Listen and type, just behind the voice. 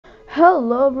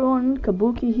Hello everyone,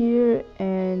 Kabuki here,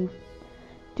 and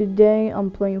today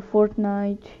I'm playing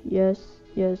Fortnite. Yes,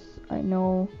 I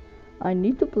know I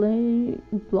need to play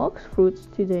Blocks Fruits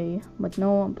today, but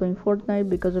no, I'm playing Fortnite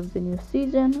because of the new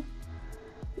season.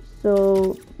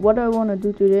 So what I want to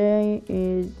do today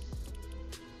is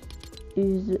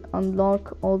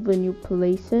unlock all the new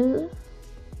places,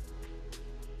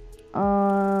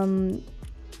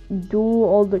 do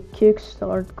all the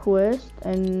kickstart quests,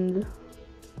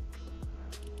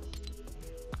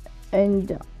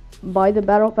 and buy the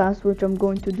battle pass, which I'm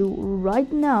going to do right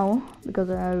now because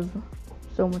I have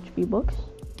so much V-Bucks.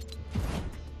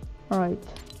 Alright,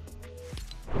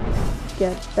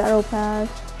 get battle pass.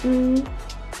 3,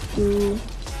 2,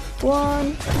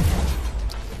 1,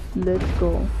 let's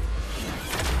go.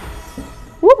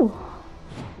 Woo!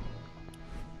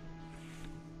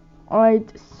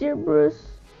 Alright,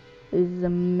 Cerberus is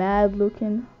mad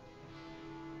looking,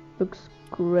 looks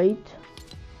great.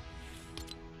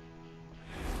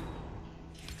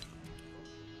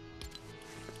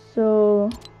 So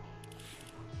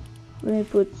let me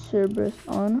put Cerberus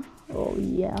on. Oh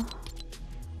yeah.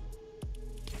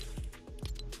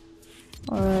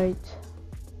 Alright.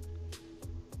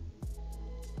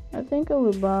 I think I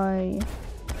will buy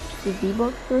the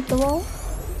V-Bucks first of all.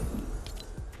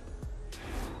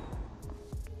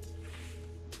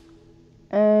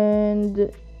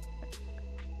 And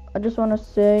I just want to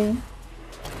say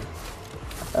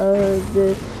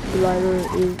this glider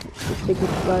is the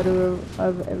sickest glider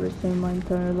I've ever seen in my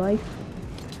entire life.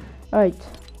 Alright.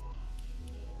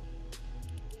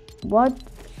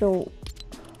 So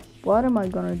what am I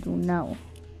gonna do now?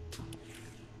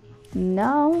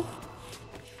 Now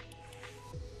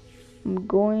I'm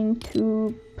going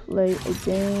to play a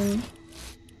game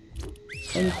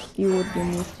and see what the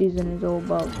new season is all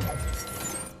about.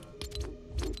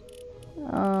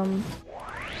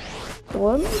 So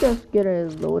let me just get a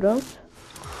loadout.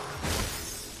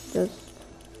 Just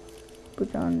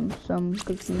put on some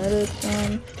cosmetics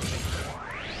on.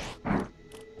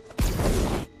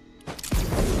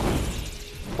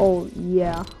 Oh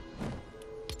yeah.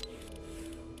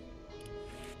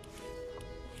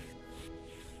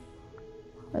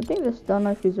 I think the stun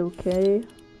knife is okay.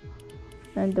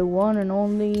 And the one and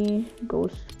only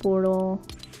ghost portal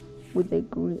with a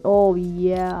green. Oh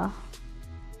yeah.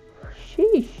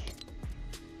 Sheesh.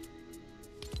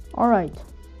 Alright.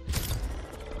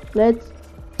 Let's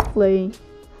play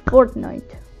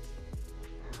Fortnite.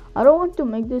 I don't want to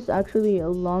make this actually a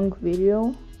long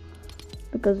video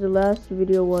because the last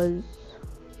video was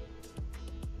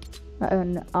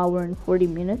an hour and 40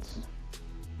 minutes,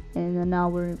 and an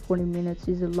hour and 40 minutes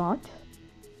is a lot.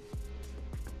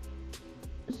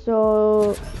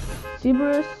 So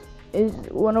Cerberus is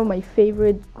one of my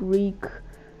favorite Greek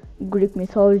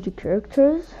mythology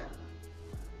characters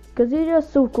because it's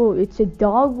just so cool. It's a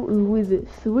dog with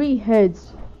 3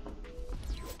 heads.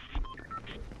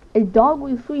 A dog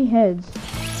with 3 heads.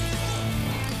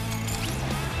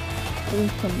 Doing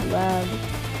some lag.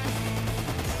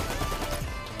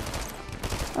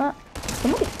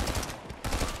 Come on.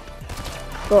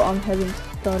 So I'm having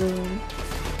stuttering.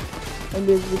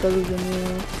 Maybe it's because of the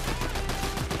new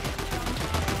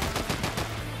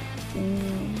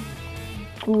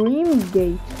Green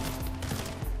Gate.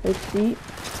 Let's see.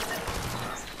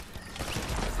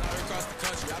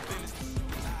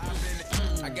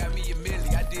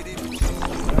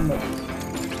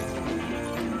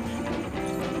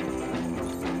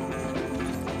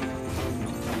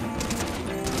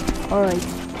 Alright,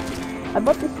 I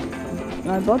bought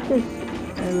this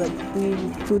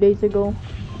like 2 days ago.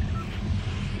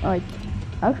 Alright,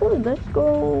 actually let's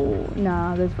go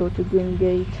to Green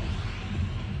Gate.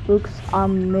 Looks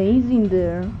amazing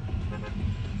there.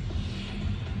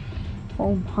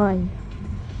 Oh my.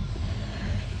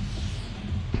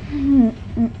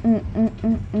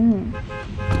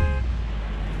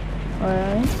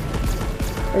 Alright,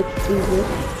 let's see this.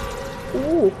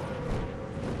 Ooh.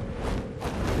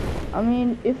 I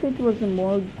mean, if it was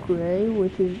more gray,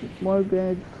 which is more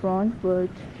gray at the front, but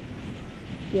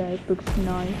yeah, it looks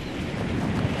nice.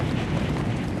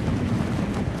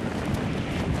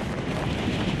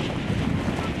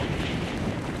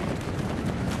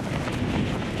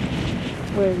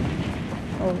 Wait,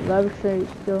 oh, Lavishary is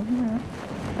still here.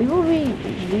 It will be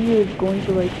weird going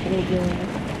to like all the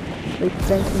like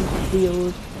fencing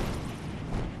fields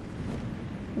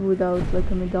without like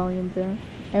a medallion there.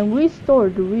 And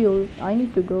restored wheels. I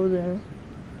need to go there.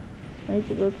 I need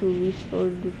to go to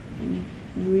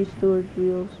restored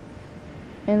wheels.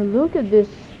 And look at this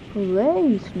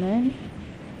place, man.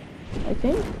 I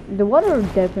think the water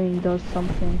definitely does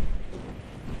something.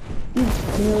 Use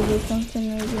skills or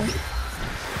something maybe.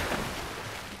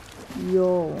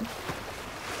 Yo.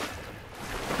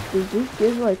 Does this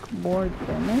give like more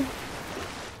damage?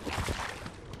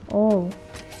 Oh.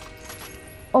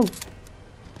 Oh.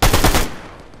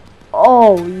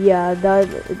 Oh yeah,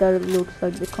 that looks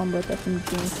like the combat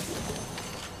SMG.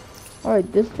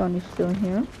 Alright, this gun is still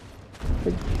here,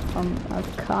 which I'm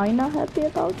kinda happy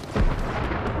about.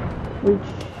 Which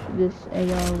this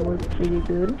AR was pretty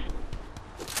good.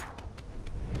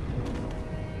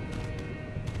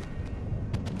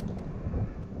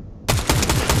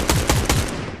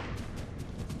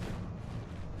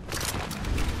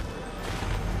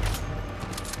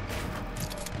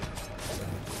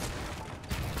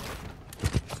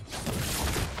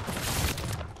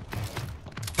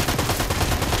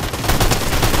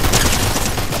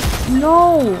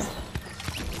 No!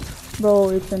 Bro,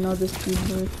 it's another speed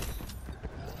burst.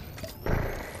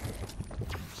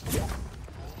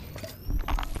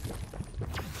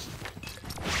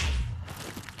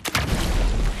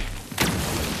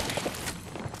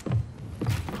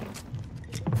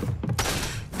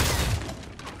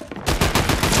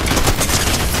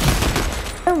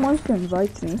 Someone wants to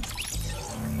invite me.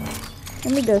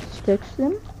 Let me just text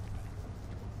him.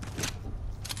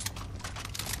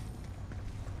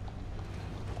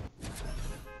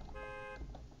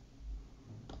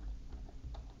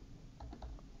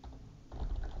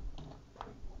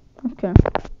 Okay.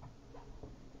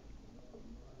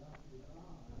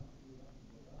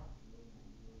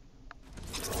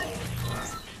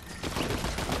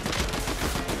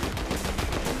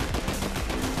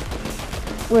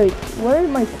 Wait, where is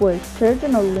my quest? Search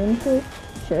an Olympic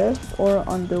chest or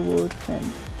Underworld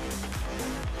 10?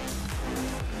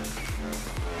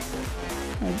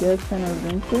 I guess an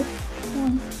Olympic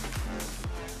one.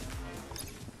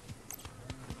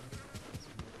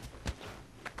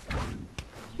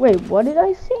 Wait, what did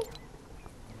I see?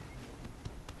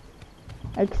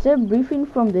 Accept briefing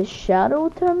from the Shadow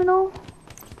terminal?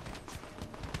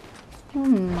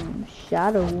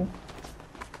 Shadow.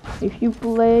 If you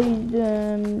played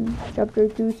Chapter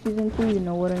 2 Season 2, you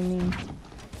know what I mean.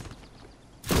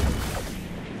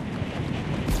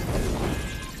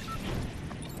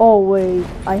 Oh wait,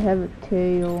 I have a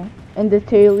tail. And the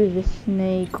tail is a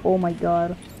snake. Oh my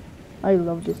god. I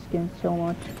love this skin so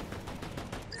much.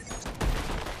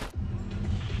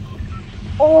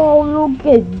 Oh, look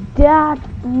at that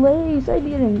place. I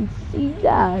didn't see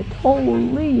that.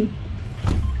 Holy.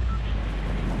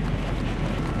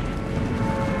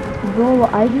 Bro,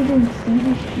 I didn't see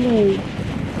this place.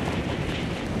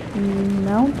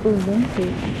 Mount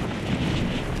Olympus.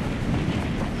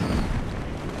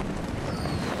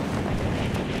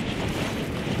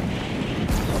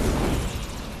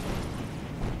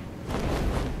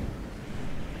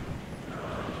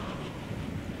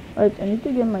 Alright, I need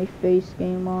to get my face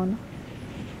game on.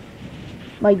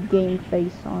 My game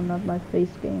face on, not my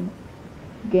face game.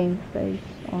 Game face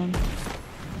on.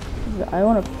 I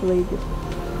wanna play this.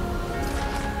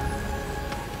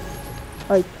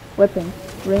 Alright, weapons.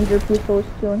 Ranger pistol is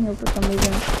still in here for some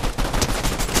reason.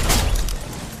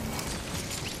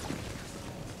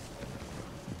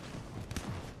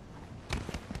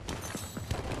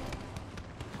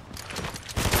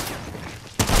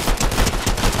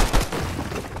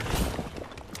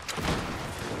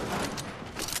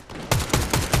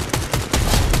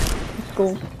 Let's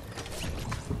go.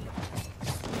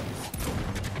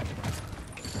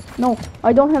 No,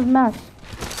 I don't have mask.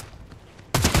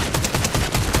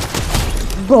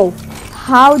 Bro,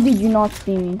 how did you not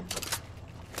see me?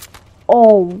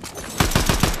 Oh.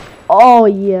 Oh,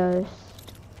 yes.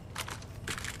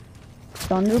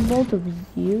 Thunderbolt of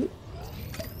Zeus?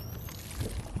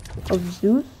 Of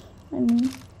Zeus, I mean.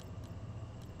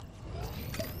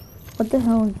 What the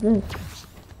hell is this?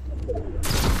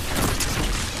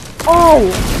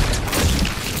 Oh!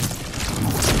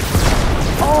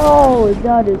 Oh,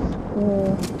 that is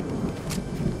cool.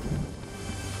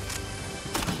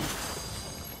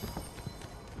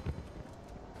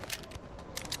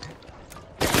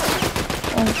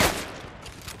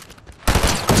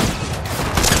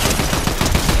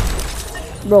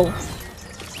 Bro.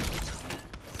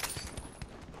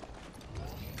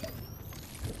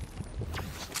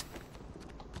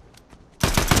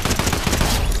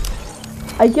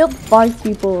 I killed 5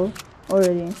 people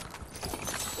already.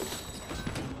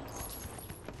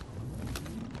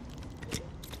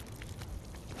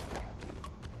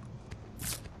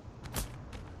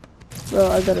 Bro,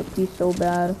 I gotta pee so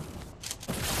bad.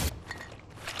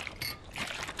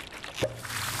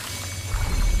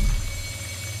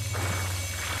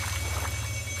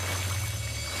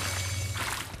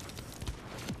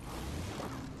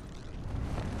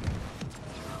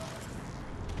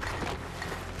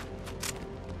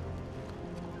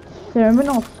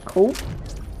 Terminal scope?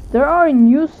 There are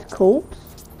new scopes?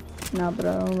 Nah, but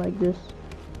I don't like this.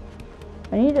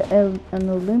 I need an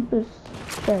Olympus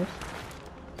chest.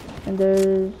 And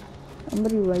there's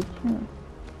somebody right here.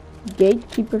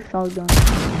 Gatekeeper shotgun.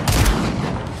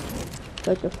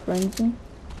 Like a frenzy.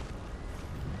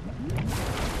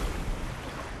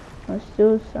 I'm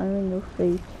still signing your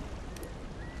fate.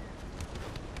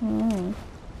 Oh.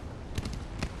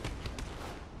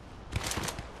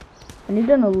 I need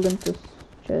an Olympus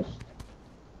chest.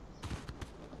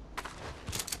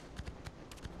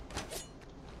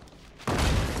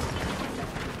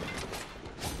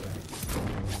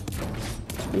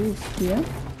 Is here?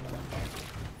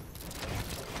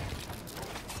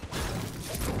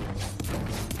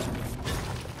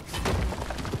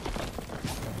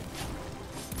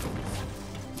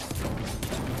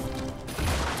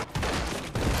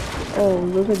 Oh,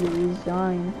 look at the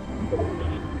design.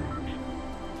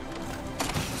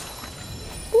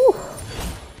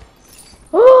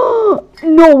 Oh,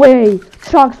 no way!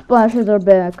 Shock splashes are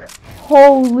back.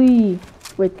 Holy!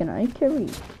 Wait, can I carry?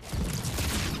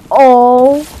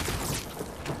 Oh!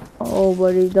 Oh,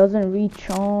 but it doesn't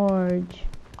recharge.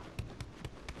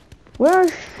 Where are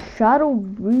shadow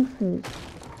briefs?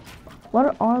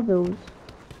 What are those?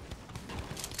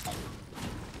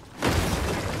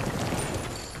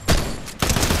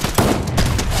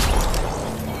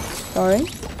 Sorry.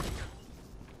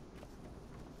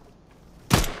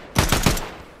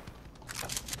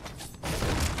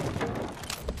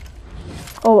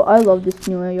 Oh, I love this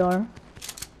new AR.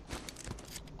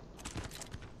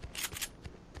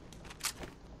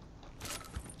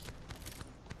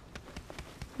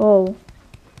 Oh,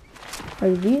 are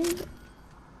these?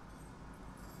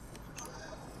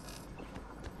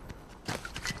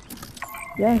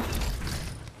 Yes.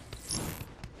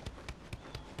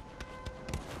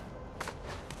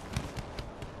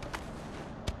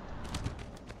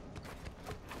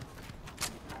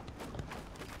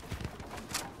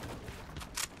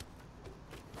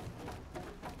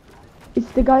 It's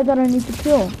the guy that I need to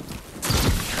kill.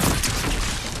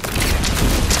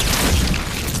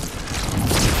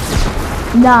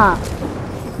 Nah,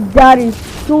 that is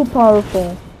too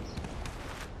powerful.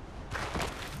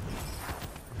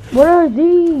 What are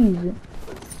these?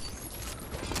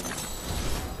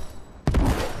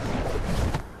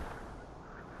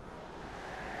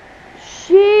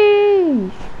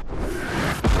 Sheesh!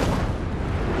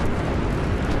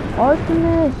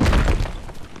 Artemis!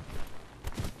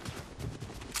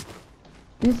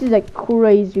 This is a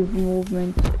crazy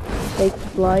movement. Take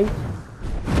flight.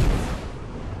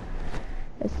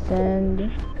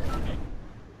 Ascend.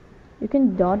 You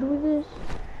can dodge with this?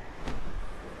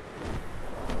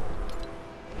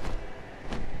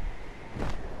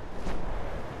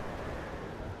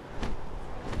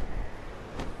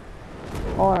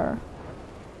 R.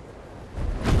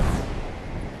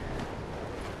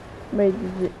 Wait,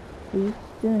 is it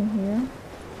still in here?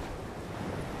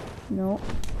 No.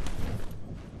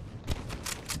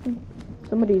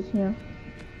 Somebody's here.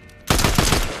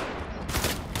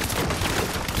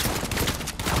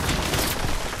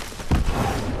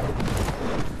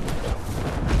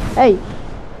 Hey!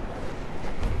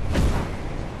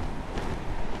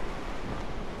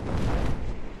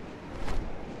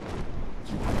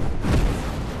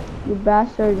 You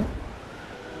bastard.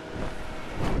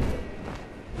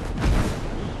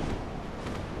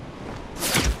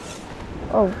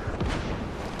 Oh.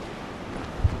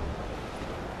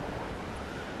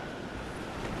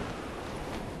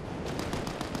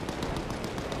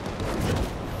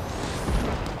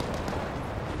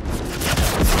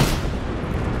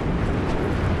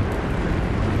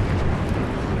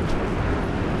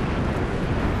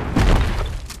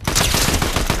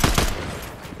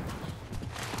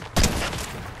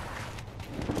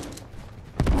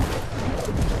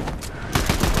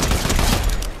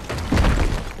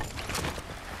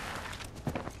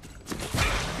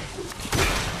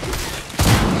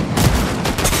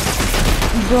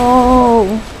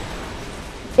 Bro,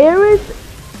 Ares,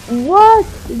 what?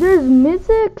 There's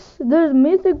mythics? There's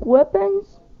mythic weapons?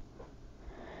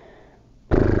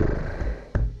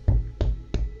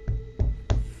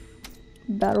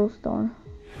 Battlestar.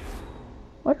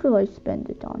 What will I spend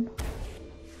it on?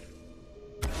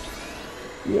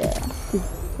 Yeah,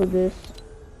 for this.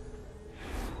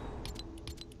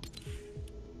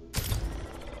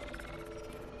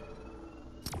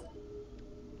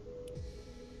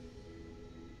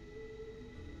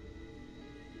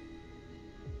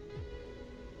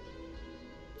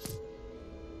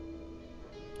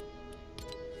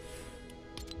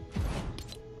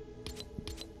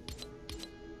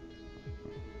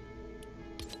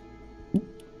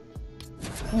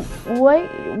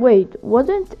 Wait,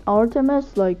 wasn't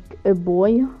Artemis like a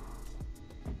boy?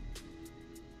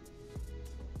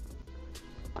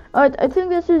 Alright, I think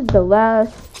this is the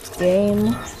last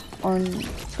game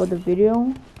for the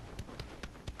video.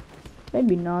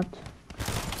 Maybe not.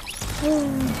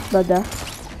 But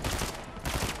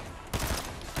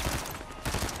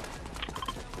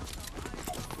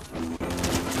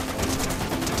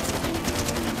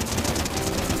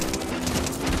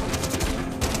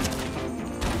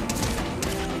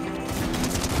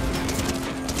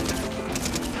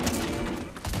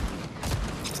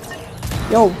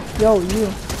yo, you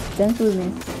dance with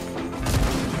me,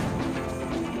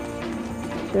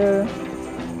 sir.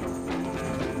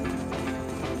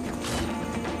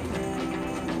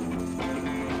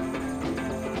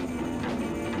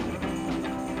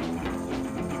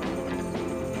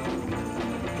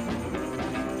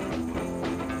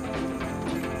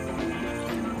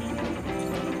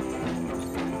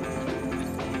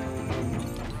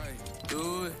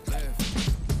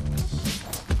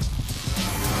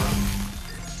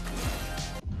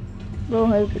 Bro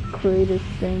has the greatest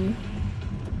thing.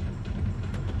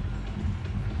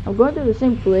 I'm going to the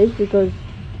same place because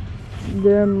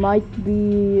there might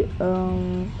be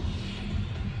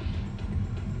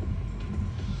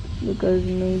because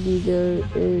maybe there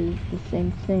is the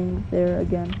same thing there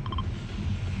again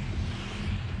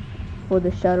for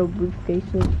the shadow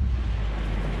briefcases.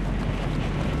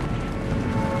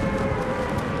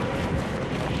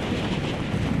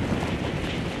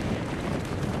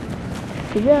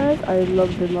 To be honest, I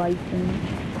love the lighting.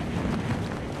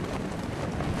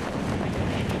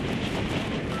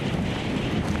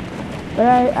 But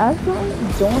I actually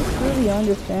don't really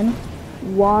understand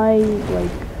why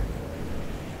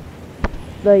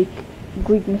like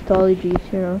Greek mythology is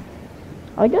here.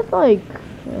 I guess like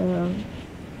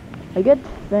I get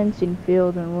fence in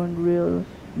field and run reels,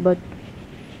 but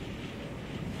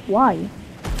why?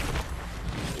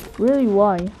 Really,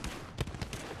 why?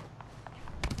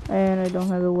 And I don't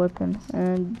have a weapon,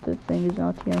 and the thing is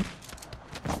not here.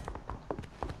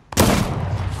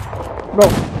 Bro.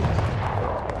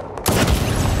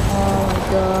 Oh my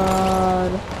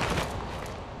god.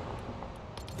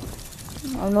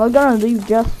 I'm not gonna leave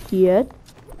just yet,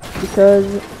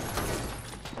 because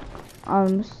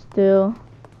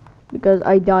because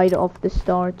I died off the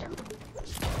start.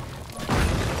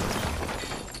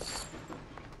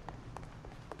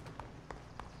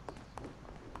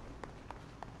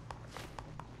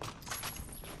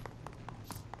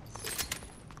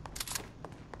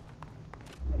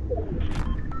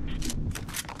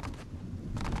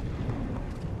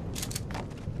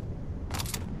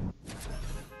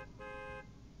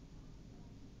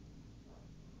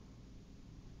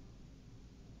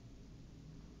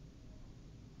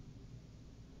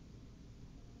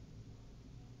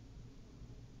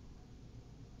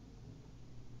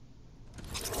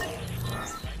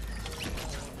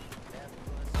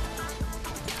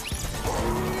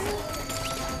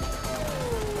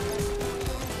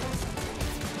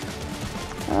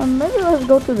 Maybe let's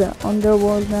go to the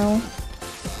underworld now.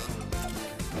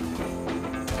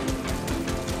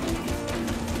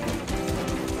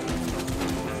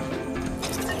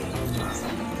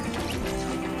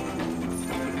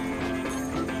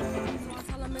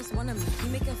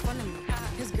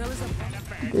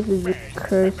 This is the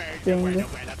cursed thing.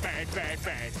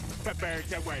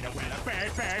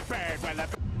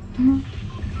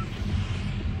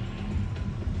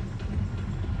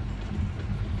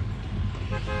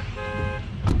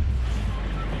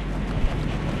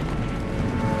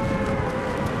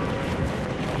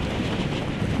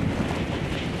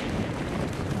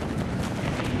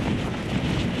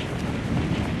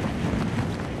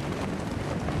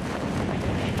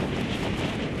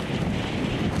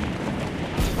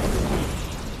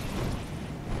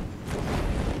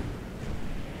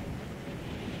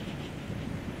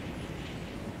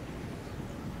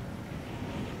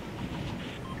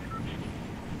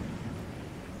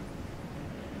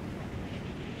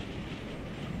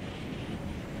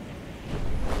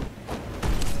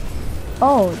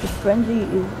 Oh, the frenzy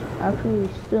is actually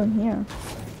still here.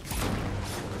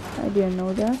 I didn't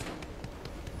know that.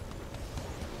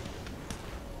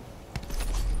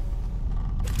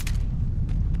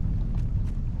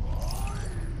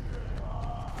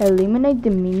 Eliminate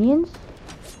the minions?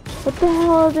 What the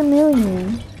hell are the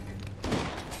minions?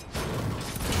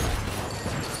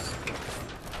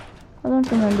 I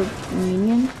don't remember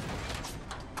minions.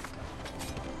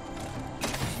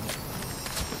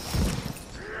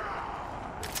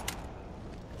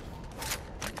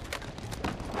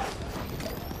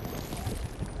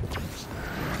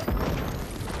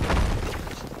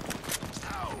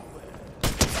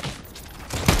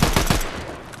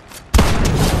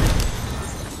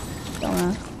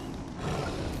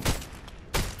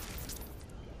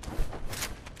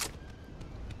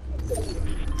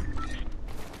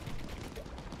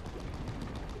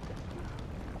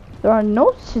 There are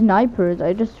no snipers.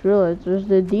 I just realized there's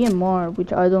the DMR,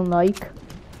 which I don't like.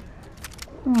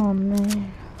 Oh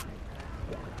man.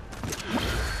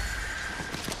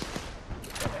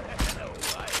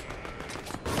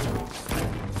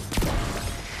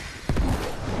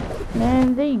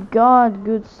 Man, they got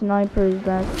good snipers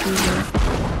last season.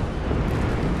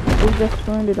 They just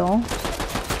ruined it all.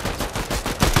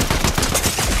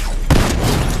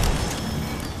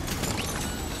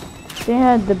 They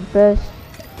had the best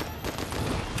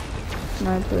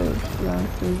snipers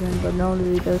last season, but now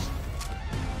they just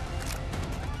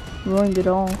ruined it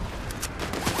all.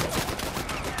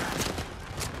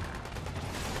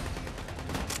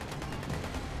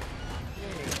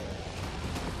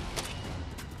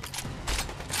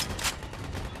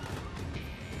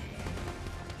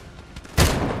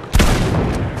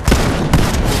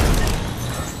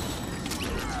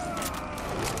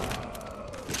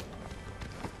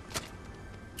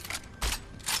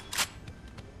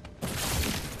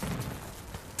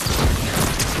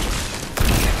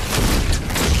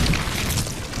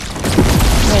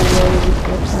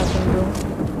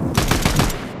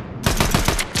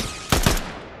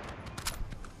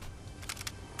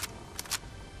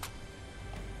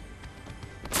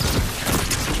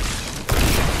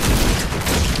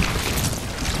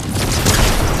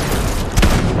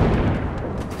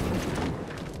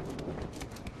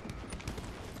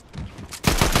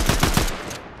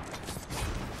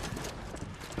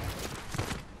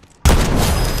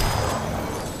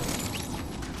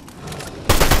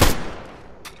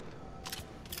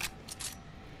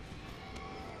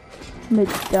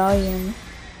 Medallion.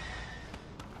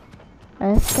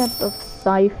 Aspect of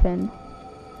Siphon.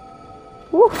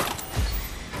 Woo.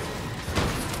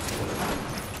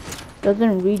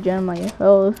 Doesn't regen my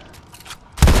health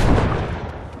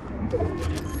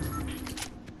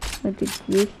like it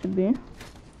used to be.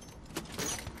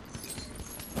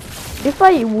 If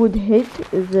I would hit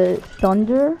the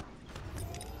thunder,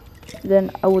 then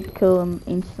I would kill him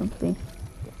instantly.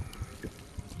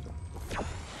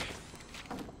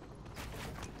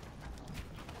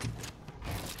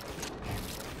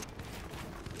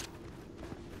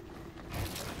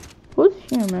 Who's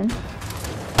here, man?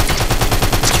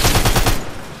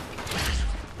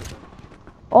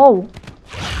 Oh!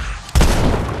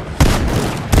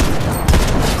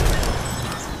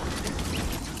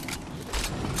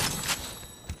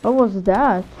 What was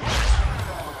that?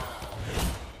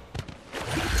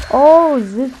 Oh,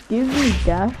 this gives me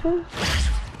dashes?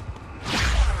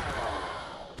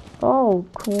 Oh,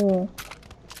 cool.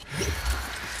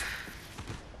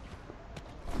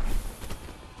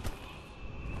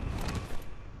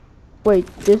 Wait,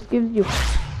 this gives you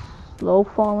slow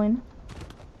falling?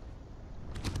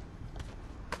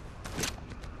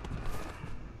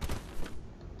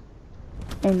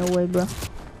 Ain't no way, bro.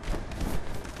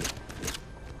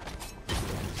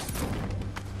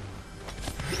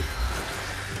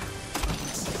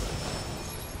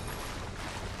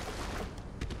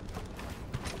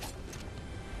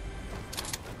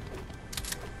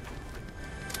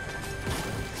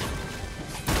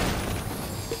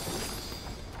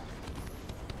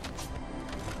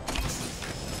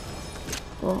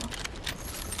 Oh.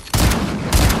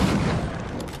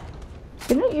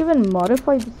 Can I even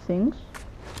modify the things?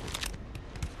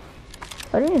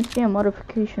 I didn't see a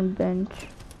modification bench.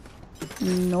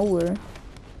 Nowhere.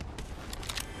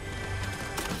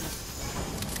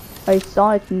 I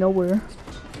saw it nowhere.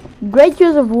 Great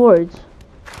use of words.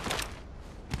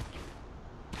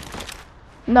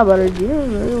 No, but I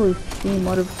didn't really see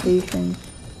modifications.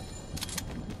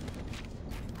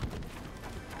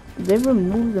 Did they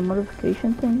remove the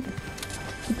modification thing?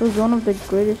 It was one of the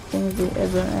greatest things they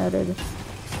ever added.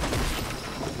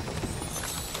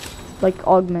 Like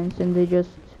augments, and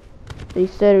they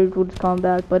said it would come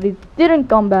back, but it didn't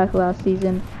come back last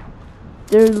season.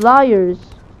 They're liars.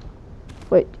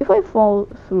 Wait, if I fall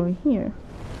through here,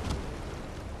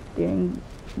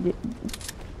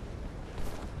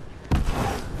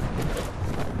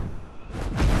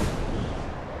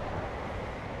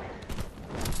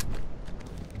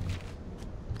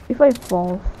 if I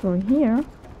fall through here,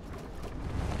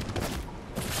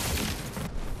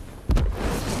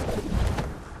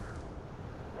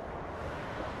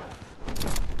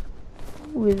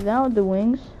 without the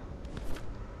wings,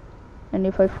 and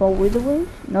if I fall with the wings,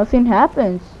 nothing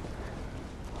happens.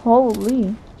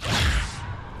 Holy.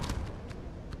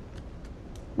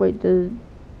 Wait, does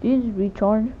these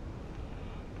recharge?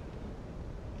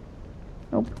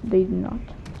 Nope, they do not.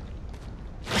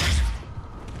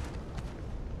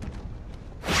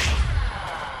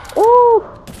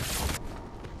 Oh!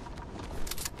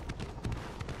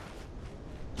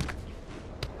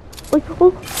 Wait,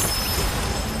 oh.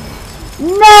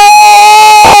 No!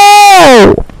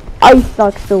 I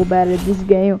suck so bad at this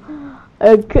game.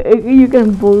 You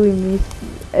can bully me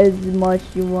as much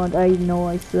you want. I know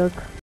I suck.